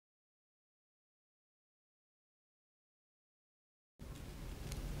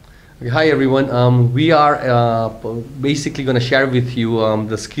Okay, hi everyone. We are basically going to share with you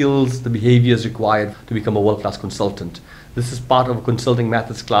the skills, the behaviors required to become a world-class consultant. This is part of a consulting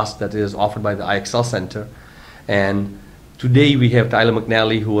methods class that is offered by the IXL Center. And today we have Tyler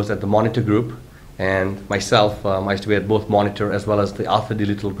McNally, who was at the Monitor Group, and myself. I used to be at both Monitor as well as the Alpha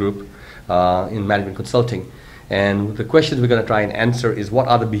Digital Group in management consulting. And the questions we're going to try and answer is, what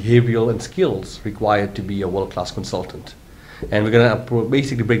are the behavioral and skills required to be a world-class consultant? And we're going to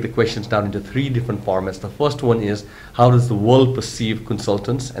basically break the questions down into three different formats. The first one is, how does the world perceive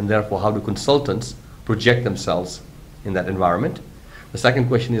consultants, and therefore how do consultants project themselves in that environment? The second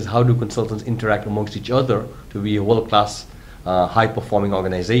question is, how do consultants interact amongst each other to be a world-class, high-performing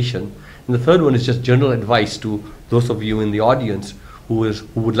organization? And the third one is just general advice to those of you in the audience who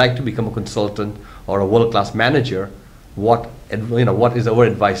would like to become a consultant or a world-class manager. What is our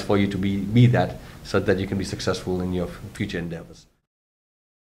advice for you to be that, so that you can be successful in your future endeavors?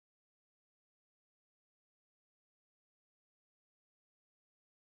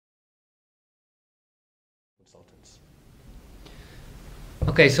 Consultants.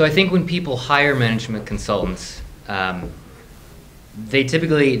 Okay, so I think when people hire management consultants, they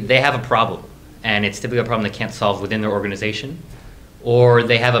have a problem, and it's typically a problem they can't solve within their organization, or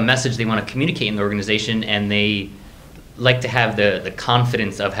they have a message they want to communicate in the organization, and they like to have the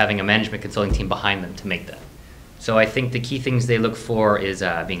confidence of having a management consulting team behind them to make that. So I think the key things they look for is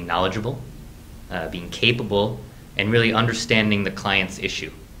being knowledgeable, being capable, and really understanding the client's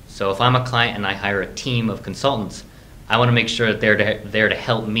issue. So if I'm a client and I hire a team of consultants, I want to make sure that they're there to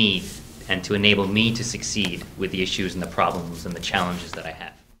help me and to enable me to succeed with the issues and the problems and the challenges that I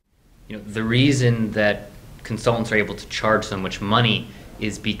have. You know, the reason that consultants are able to charge so much money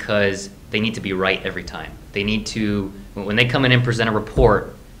is because they need to be right every time. They need to, when they come in and present a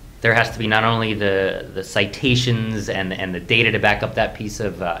report, there has to be not only the citations and the data to back up that piece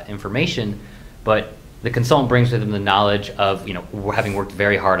of information, but the consultant brings with them the knowledge of, having worked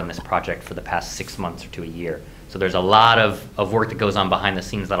very hard on this project for the past 6 months or to a year. So there's a lot of work that goes on behind the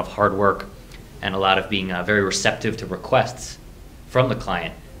scenes, a lot of hard work, and a lot of being very receptive to requests from the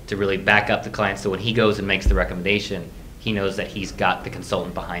client to really back up the client, so when he goes and makes the recommendation, he knows that he's got the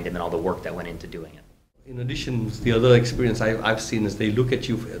consultant behind him and all the work that went into doing it. In addition, the other experience I've seen is they look at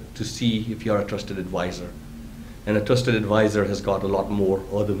you to see if you're a trusted advisor. And a trusted advisor has got a lot more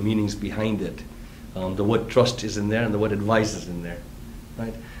other meanings behind it. The word trust is in there and the word advice is in there,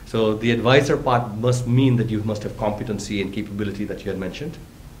 right? So the advisor part must mean that you must have competency and capability that you had mentioned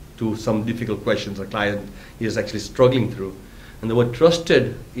to some difficult questions a client is actually struggling through. And the word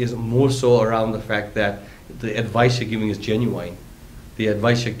trusted is more so around the fact that the advice you're giving is genuine. The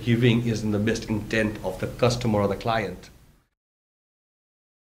advice you're giving is in the best intent of the customer or the client.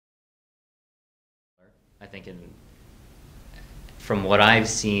 I think from what I've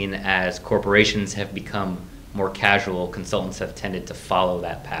seen, as corporations have become more casual, consultants have tended to follow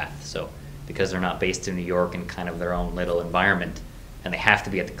that path. So because they're not based in New York and kind of their own little environment, and they have to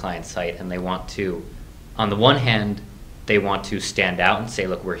be at the client site, and they want to, on the one hand, they want to stand out and say,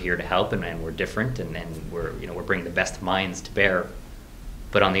 look, we're here to help, and we're different, and we're bringing the best minds to bear.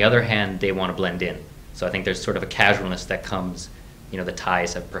 But on the other hand, they want to blend in. So I think there's sort of a casualness that comes, the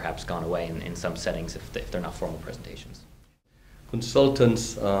ties have perhaps gone away in some settings if they're not formal presentations.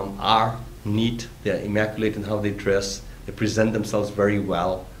 Consultants are neat, they're immaculate in how they dress, they present themselves very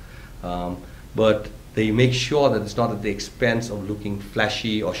well, but they make sure that it's not at the expense of looking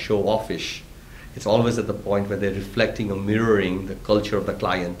flashy or show-offish. It's always at the point where they're reflecting or mirroring the culture of the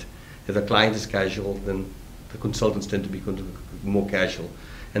client. If the client is casual, then the consultants tend to be more casual.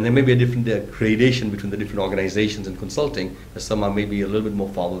 And there may be a different gradation between the different organizations in consulting, as some are maybe a little bit more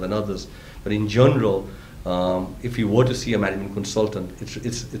formal than others. But in general, if you were to see a management consultant,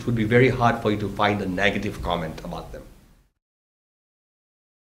 it would be very hard for you to find a negative comment about them.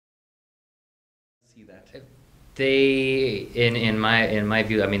 See that? They, in my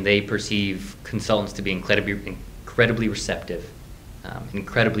view, they perceive consultants to be incredibly receptive,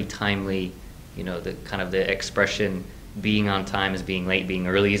 incredibly timely. The expression being on time is being late, being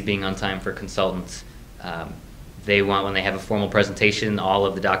early is being on time for consultants. They want, when they have a formal presentation, all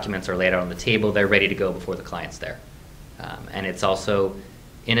of the documents are laid out on the table, they're ready to go before the client's there. And it's also,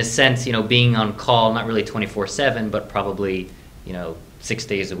 in a sense, being on call, not really 24/7, but probably, 6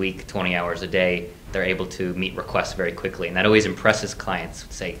 days a week, 20 hours a day, they're able to meet requests very quickly. And that always impresses clients,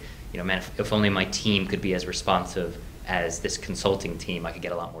 say, man, if only my team could be as responsive as this consulting team, I could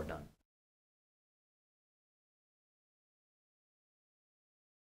get a lot more done.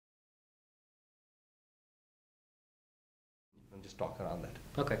 And just talk around that.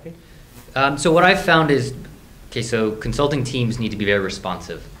 Okay. So what I've found is, so consulting teams need to be very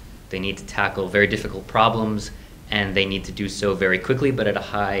responsive. They need to tackle very difficult problems, and they need to do so very quickly, but at a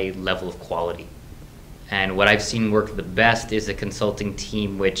high level of quality. And what I've seen work the best is a consulting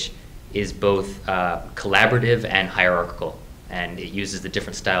team which is both collaborative and hierarchical, and it uses the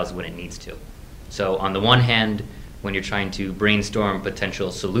different styles when it needs to. So on the one hand, when you're trying to brainstorm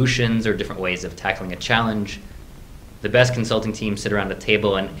potential solutions or different ways of tackling a challenge, the best consulting teams sit around the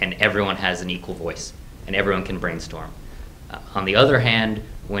table and everyone has an equal voice and everyone can brainstorm. On the other hand,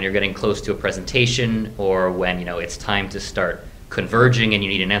 when you're getting close to a presentation or when it's time to start converging and you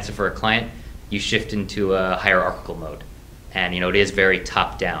need an answer for a client, you shift into a hierarchical mode. And it is very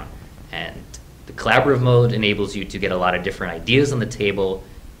top down. And the collaborative mode enables you to get a lot of different ideas on the table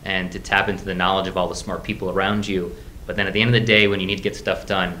and to tap into the knowledge of all the smart people around you. But then at the end of the day, when you need to get stuff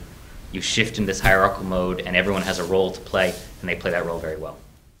done, you shift in this hierarchical mode and everyone has a role to play, and they play that role very well.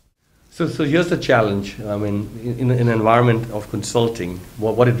 So here's the challenge. I mean, in an environment of consulting,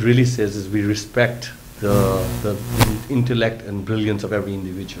 what it really says is we respect the intellect and brilliance of every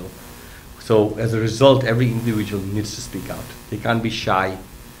individual. So as a result, every individual needs to speak out. They can't be shy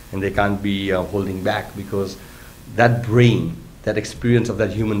and they can't be holding back, because that brain, that experience of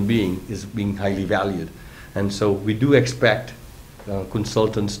that human being is being highly valued. And so we do expect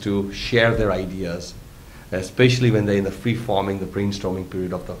consultants to share their ideas, especially when they're in the free-forming, the brainstorming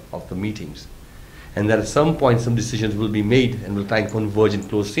period of the meetings. And that at some point some decisions will be made and we'll try and converge and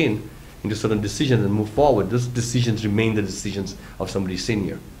close in into certain decisions and move forward. Those decisions remain the decisions of somebody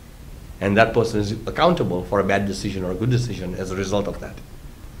senior. And that person is accountable for a bad decision or a good decision as a result of that.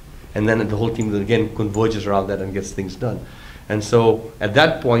 And then the whole team again converges around that and gets things done. And so at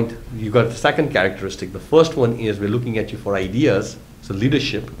that point, you've got the second characteristic. The first one is we're looking at you for ideas, so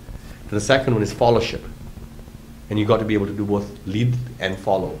leadership. And the second one is followership. And you've got to be able to do both lead and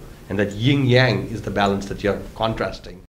follow. And that yin-yang is the balance that you're contrasting.